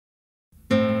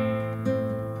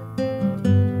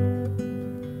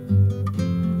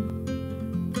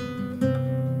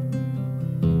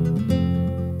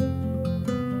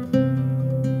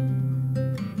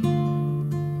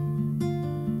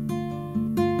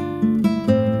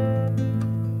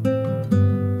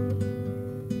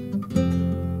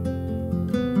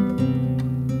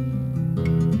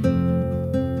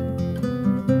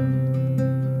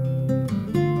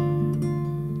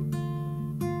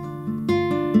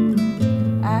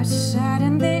I sat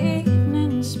in the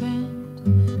evening,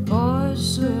 spent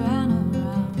boys who ran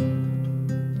around,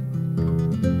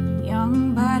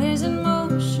 young bodies in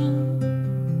motion,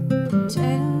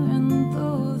 tearing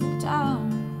through the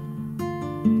town.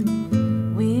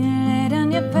 We laid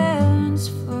on your parents'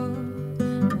 floor,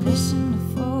 listened to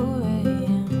 4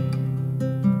 a.m.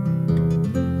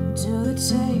 to the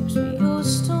tapes we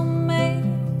used to make,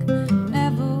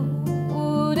 never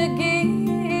would again.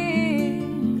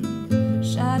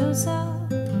 Shadows are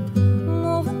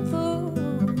moving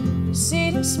through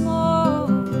Cedar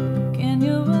smoke in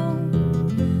your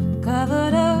room,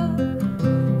 covered up,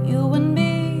 you and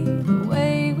me, the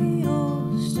way we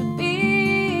used to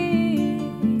be.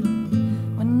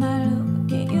 When I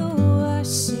look at you, I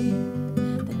see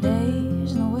the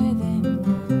days and the way they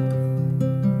move.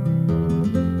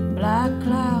 Black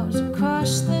clouds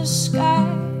across the sky,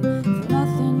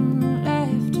 nothing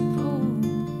left to prove.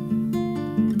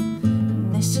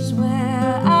 And this is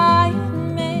where I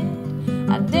admit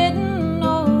I didn't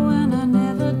know and I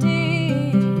never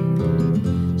did.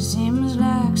 Seems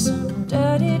like some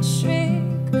dirty trick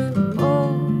we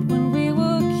pulled when we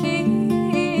were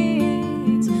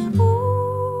kids.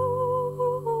 Ooh,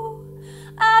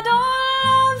 I don't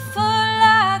love her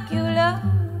like you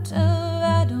loved her.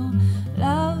 I don't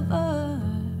love her.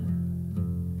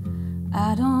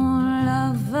 I don't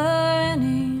love her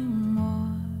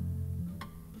anymore.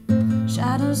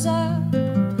 Shadows are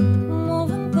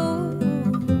moving through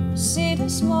Cedar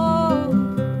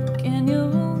smoke in your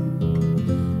room,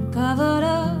 covered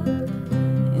up,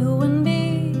 you and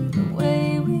me, the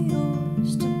way we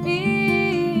used to be.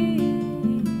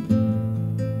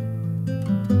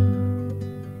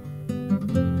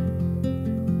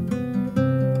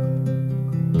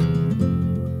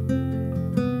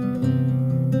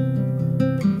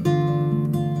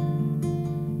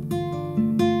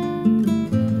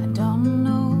 I don't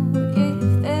know if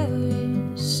there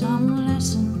is some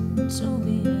lesson to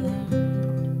be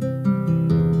learned.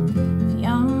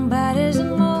 Young bodies in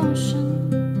motion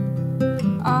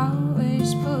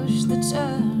always push the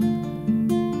turn.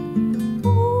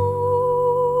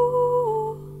 Ooh,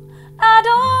 I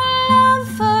don't love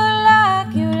her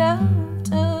like you loved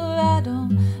her. I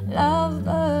don't love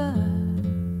her.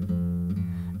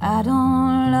 I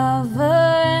don't love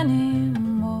her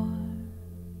anymore.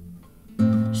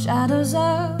 Shadows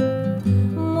are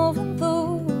moving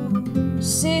through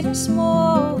Cedar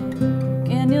smoke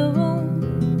in your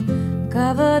room,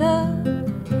 covered up.